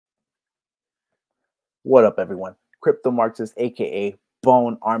What up, everyone? Crypto Marxist, aka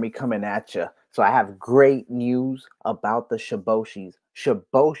Bone Army, coming at you. So, I have great news about the Shiboshis.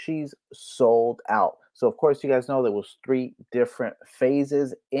 Shiboshis sold out. So, of course, you guys know there was three different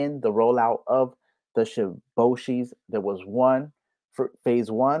phases in the rollout of the Shiboshis. There was one for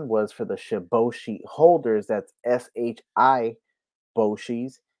phase one was for the Shiboshi holders. That's SHI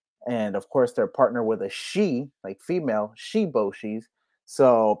Boshis. And of course, they're partnered with a she, like female, Sheboshis.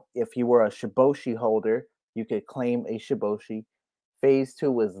 So if you were a Shiboshi holder, you could claim a Shiboshi. Phase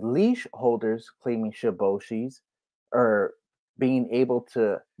two was leash holders claiming Shiboshis or being able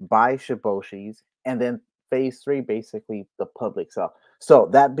to buy Shiboshis. And then phase three, basically the public sale. So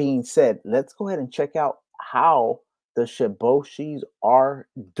that being said, let's go ahead and check out how the Shiboshis are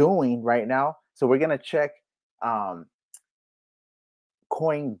doing right now. So we're going to check um,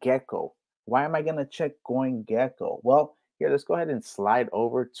 CoinGecko. Why am I going to check CoinGecko? Well, here, let's go ahead and slide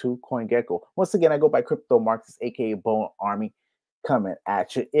over to CoinGecko. Once again, I go by Crypto Marxist, aka Bone Army, coming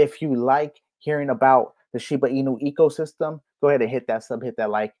at you. If you like hearing about the Shiba Inu ecosystem, go ahead and hit that sub, hit that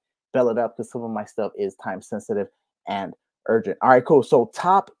like, bell it up, because some of my stuff is time sensitive and urgent. All right, cool. So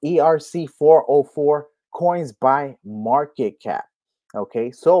top ERC 404 coins by market cap. Okay,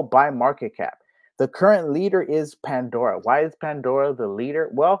 so by market cap. The current leader is Pandora. Why is Pandora the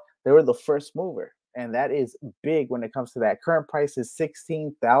leader? Well, they were the first mover, and that is big when it comes to that. Current price is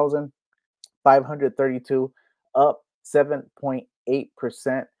 16,532, up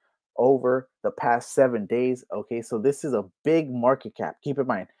 7.8% over the past 7 days. Okay, so this is a big market cap. Keep in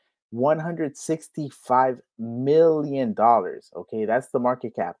mind, $165 million. Okay, that's the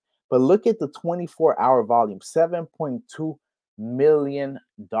market cap. But look at the 24-hour volume, $7.2 million.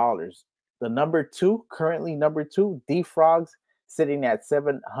 The number two, currently number two, D Frogs, sitting at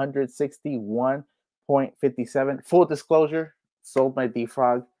 761.57. Full disclosure, sold my D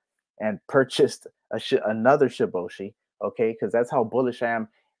Frog and purchased another Shiboshi, okay, because that's how bullish I am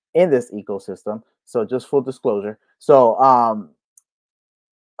in this ecosystem. So just full disclosure. So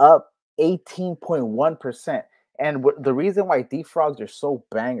up 18.1%. And the reason why D Frogs are so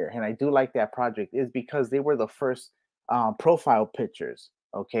banger, and I do like that project, is because they were the first profile pictures,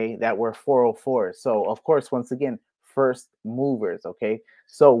 okay, that were 404. So, of course, once again, first movers, okay.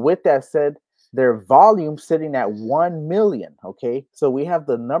 So, with that said, their volume sitting at 1 million, okay. So, we have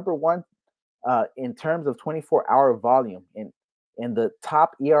the number one in terms of 24-hour volume in the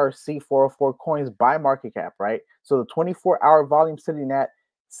top ERC 404 coins by market cap, right? So, the 24-hour volume sitting at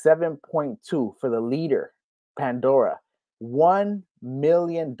 7.2 for the leader, Pandora. $1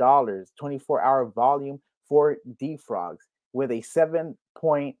 million 24-hour volume for D Frogs with a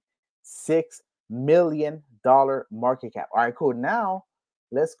 $7.6 million market cap. All right, cool. Now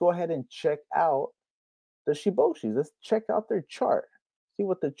let's go ahead and check out the Shiboshis. Let's check out their chart. See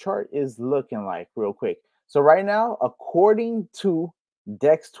what the chart is looking like real quick. So right now, according to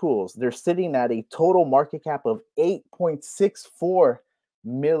Dex Tools, they're sitting at a total market cap of $8.64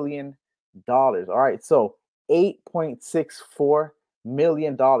 million. All right, so $8.64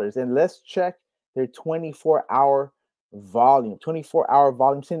 million. And let's check their 24-hour volume. 24-hour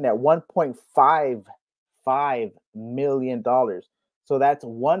volume sitting at $1.55 million. So that's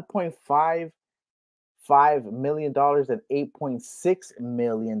 $1.55 million and $8.6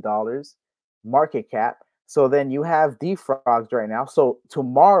 million market cap. So then you have D Frogs right now. So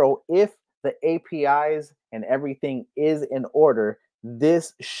tomorrow, if the APIs and everything is in order,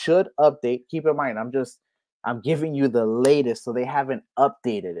 this should update. Keep in mind, I'm giving you the latest, so they haven't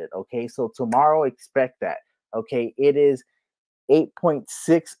updated it. Okay, so tomorrow expect that. Okay, it is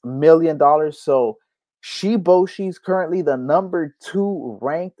 $8.6 million. So Shiboshi's currently the number two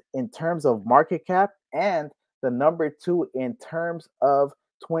ranked in terms of market cap and the number two in terms of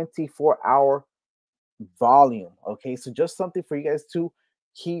 24-hour volume. Okay, so just something for you guys to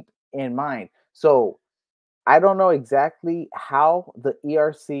keep in mind. So I don't know exactly how the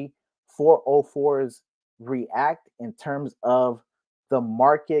ERC 404s react in terms of the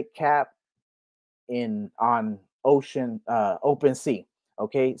market cap in on open sea.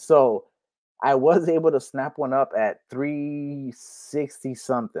 Okay, so I was able to snap one up at 360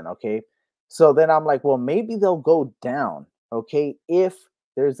 something. Okay, so then I'm like, well, maybe they'll go down. Okay, if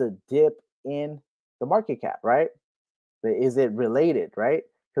there's a dip in the market cap, right? Is it related, right?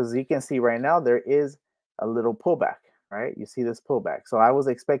 Because you can see right now there is a little pullback, right? You see this pullback. So I was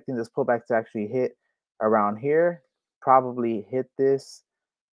expecting this pullback to actually hit around here, probably hit this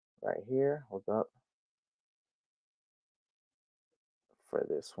right here. Hold up for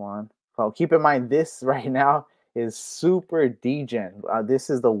this one. So keep in mind, this right now is super degen. This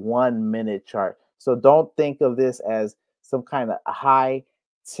is the 1 minute chart. So don't think of this as some kind of high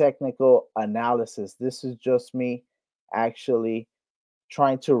technical analysis. This is just me actually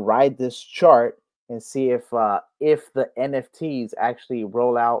trying to ride this chart and see if the NFTs actually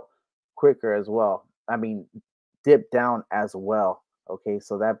roll out quicker as well. I mean, dip down as well. Okay,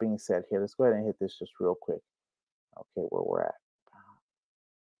 so that being said, here, let's go ahead and hit this just real quick. Okay, where we're at.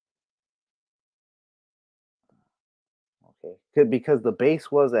 Okay, good, because the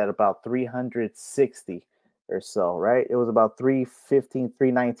base was at about 360 or so, right? It was about 315,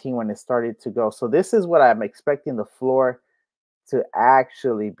 319 when it started to go. So this is what I'm expecting the floor to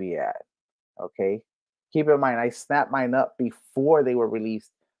actually be at. Okay. Keep in mind, I snapped mine up before they were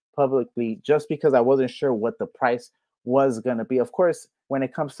released publicly just because I wasn't sure what the price was going to be. Of course, when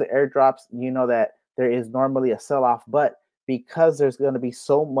it comes to airdrops, you know that there is normally a sell off, but because there's going to be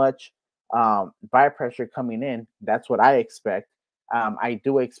so much buy pressure coming in, that's what I expect. I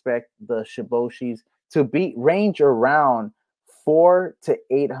do expect the Shiboshis to be range around $400 to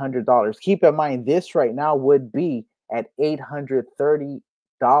 $800. Keep in mind, this right now would be at $830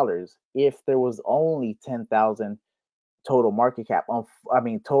 if there was only 10,000 total market cap. I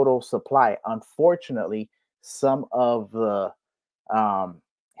mean, total supply. Unfortunately, some of the um,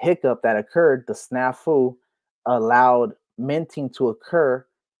 hiccup that occurred, the snafu, allowed minting to occur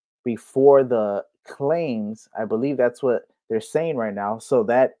before the claims. I believe that's what they're saying right now. So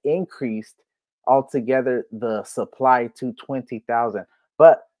that increased altogether the supply to 20,000.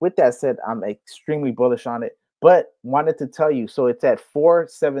 But with that said, I'm extremely bullish on it. But wanted to tell you, so it's at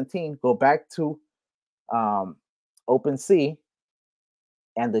 417. Go back to um, OpenSea,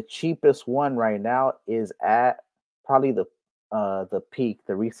 and the cheapest one right now is at probably the peak,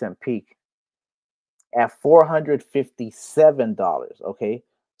 the recent peak, at $457. Okay,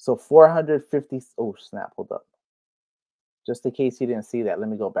 so 450. Oh snap! Hold up. Just in case you didn't see that, let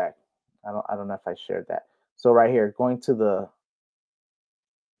me go back. I don't know if I shared that. So right here, going to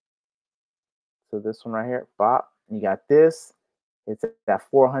this one right here, Bop. You got this. It's at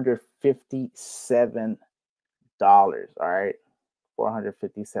 $457. All right,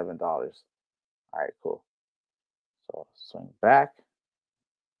 $457. All right, cool. So swing back.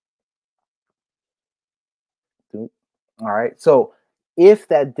 All right. So if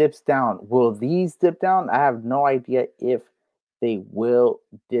that dips down, will these dip down? I have no idea if they will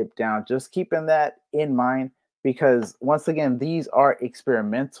dip down. Just keeping that in mind because once again, these are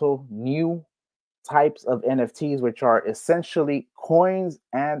experimental new types of NFTs, which are essentially coins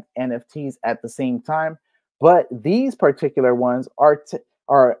and NFTs at the same time. But these particular ones are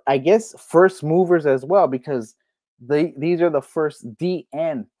I guess first movers as well because these are the first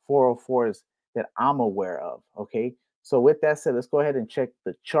DN 404s that I'm aware of. Okay, so with that said, let's go ahead and check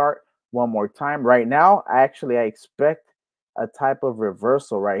the chart one more time. Right now, I expect a type of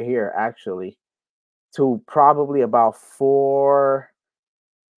reversal right here, actually, to probably about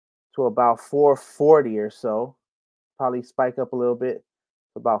 440 or so. Probably spike up a little bit,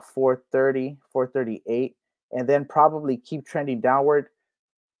 about 430, 438, and then probably keep trending downward.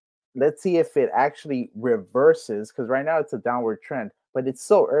 Let's see if it actually reverses because right now it's a downward trend, but it's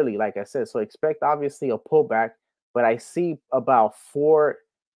so early, like I said. So expect obviously a pullback, but I see about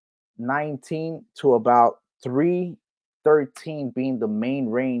 419 to about 313 being the main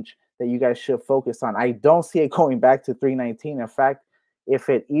range that you guys should focus on. I don't see it going back to 319. In fact, if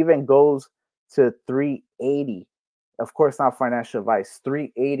it even goes to 380, of course, not financial advice,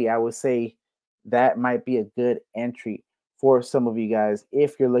 380, I would say that might be a good entry for some of you guys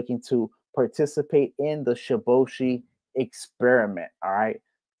if you're looking to participate in the Shiboshi experiment. All right.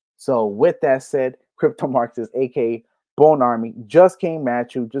 So with that said, Crypto Marxist, aka Bone Army, just came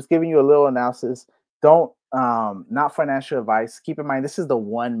at you, just giving you a little analysis. Don't not financial advice. Keep in mind, this is the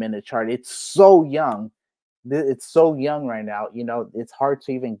 1 minute chart. It's so young. It's so young right now. You know, it's hard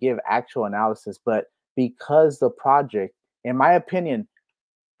to even give actual analysis, but because the project, in my opinion,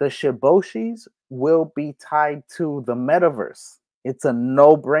 the Shiboshis will be tied to the metaverse. It's a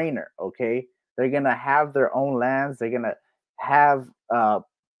no-brainer, okay? They're gonna have their own lands. They're gonna have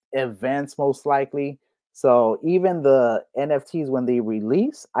events most likely. So even the NFTs when they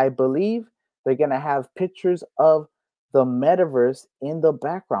release, I believe they're gonna have pictures of the metaverse in the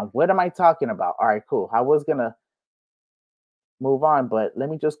background. What am I talking about? All right, cool. I was gonna move on, but let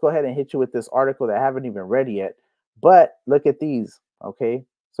me just go ahead and hit you with this article that I haven't even read yet. But look at these, okay?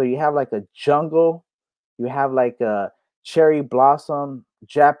 So you have like a jungle, you have like a cherry blossom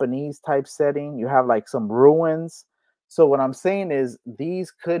Japanese type setting, you have like some ruins. So what I'm saying is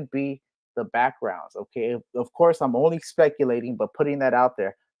these could be the backgrounds, okay? Of course, I'm only speculating, but putting that out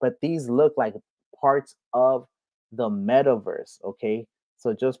there. But these look like parts of the metaverse, okay?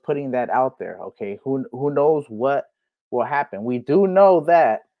 So just putting that out there, okay? Who knows what will happen. We do know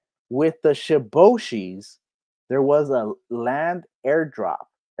that with the Shiboshis, there was a land airdrop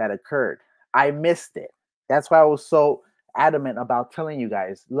that occurred. I missed it. That's why I was so adamant about telling you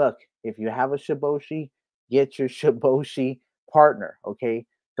guys, look, if you have a Shiboshi, get your Shiboshi partner, okay?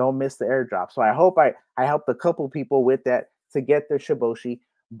 Don't miss the airdrop. So I hope I helped a couple people with that to get their Shiboshi.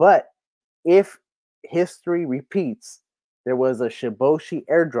 But if history repeats, there was a Shiboshi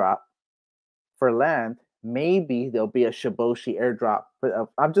airdrop for land. Maybe there'll be a Shiboshi airdrop. But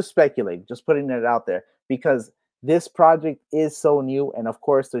I'm just speculating, just putting it out there because this project is so new, and of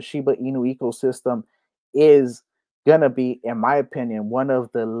course, the Shiba Inu ecosystem is gonna be, in my opinion, one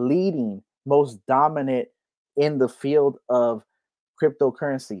of the leading, most dominant in the field of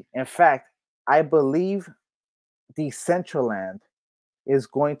cryptocurrency. In fact, I believe Decentraland is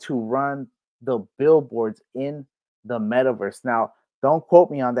going to run the billboards in the metaverse. Now, don't quote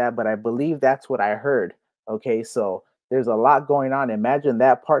me on that, but I believe that's what I heard. Okay, so there's a lot going on. Imagine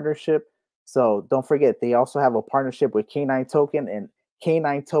that partnership. So don't forget, they also have a partnership with K9 Token, and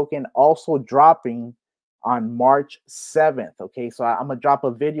K9 Token also dropping on March 7th. Okay, so I'm gonna drop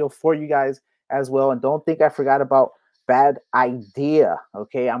a video for you guys as well. And don't think I forgot about Bad Idea.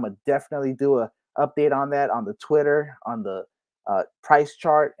 Okay, I'm gonna definitely do a update on that on the Twitter, on the price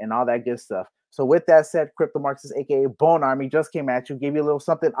chart, and all that good stuff. So with that said, Crypto Marxist, aka Bone Army, just came at you, gave you a little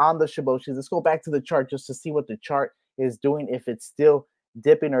something on the Shiboshis. Let's go back to the chart just to see what the chart is doing, if it's still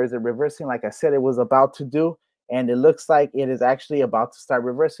dipping or is it reversing like I said it was about to do. And it looks like it is actually about to start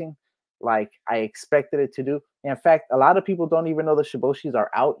reversing like I expected it to do. In fact, a lot of people don't even know the Shiboshis are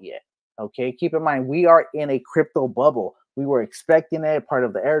out yet. Okay, keep in mind, we are in a crypto bubble. We were expecting it, part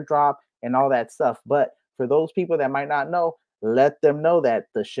of the airdrop and all that stuff. But for those people that might not know, let them know that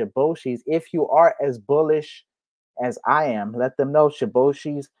the Shiboshis, if you are as bullish as I am, let them know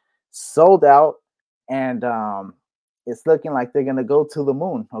Shiboshis sold out, and it's looking like they're gonna go to the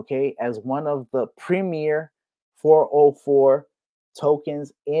moon, okay, as one of the premier 404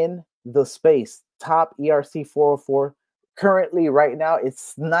 tokens in the space. Top ERC 404 currently right now.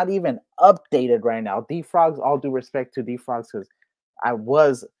 It's not even updated right now. Defrogs, all due respect to Defrogs, because I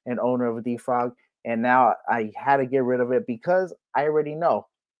was an owner of a Defrog, and now I had to get rid of it because I already know.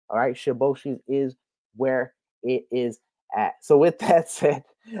 All right, Shiboshis is where it is at. So with that said,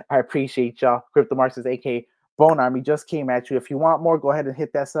 I appreciate y'all. Crypto Marxist, aka Bone Army, just came at you. If you want more, go ahead and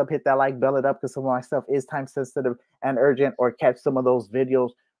hit that sub, hit that like, bell it up, because some of my stuff is time sensitive and urgent, or catch some of those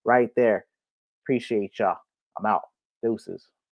videos right there. Appreciate y'all. I'm out. Deuces.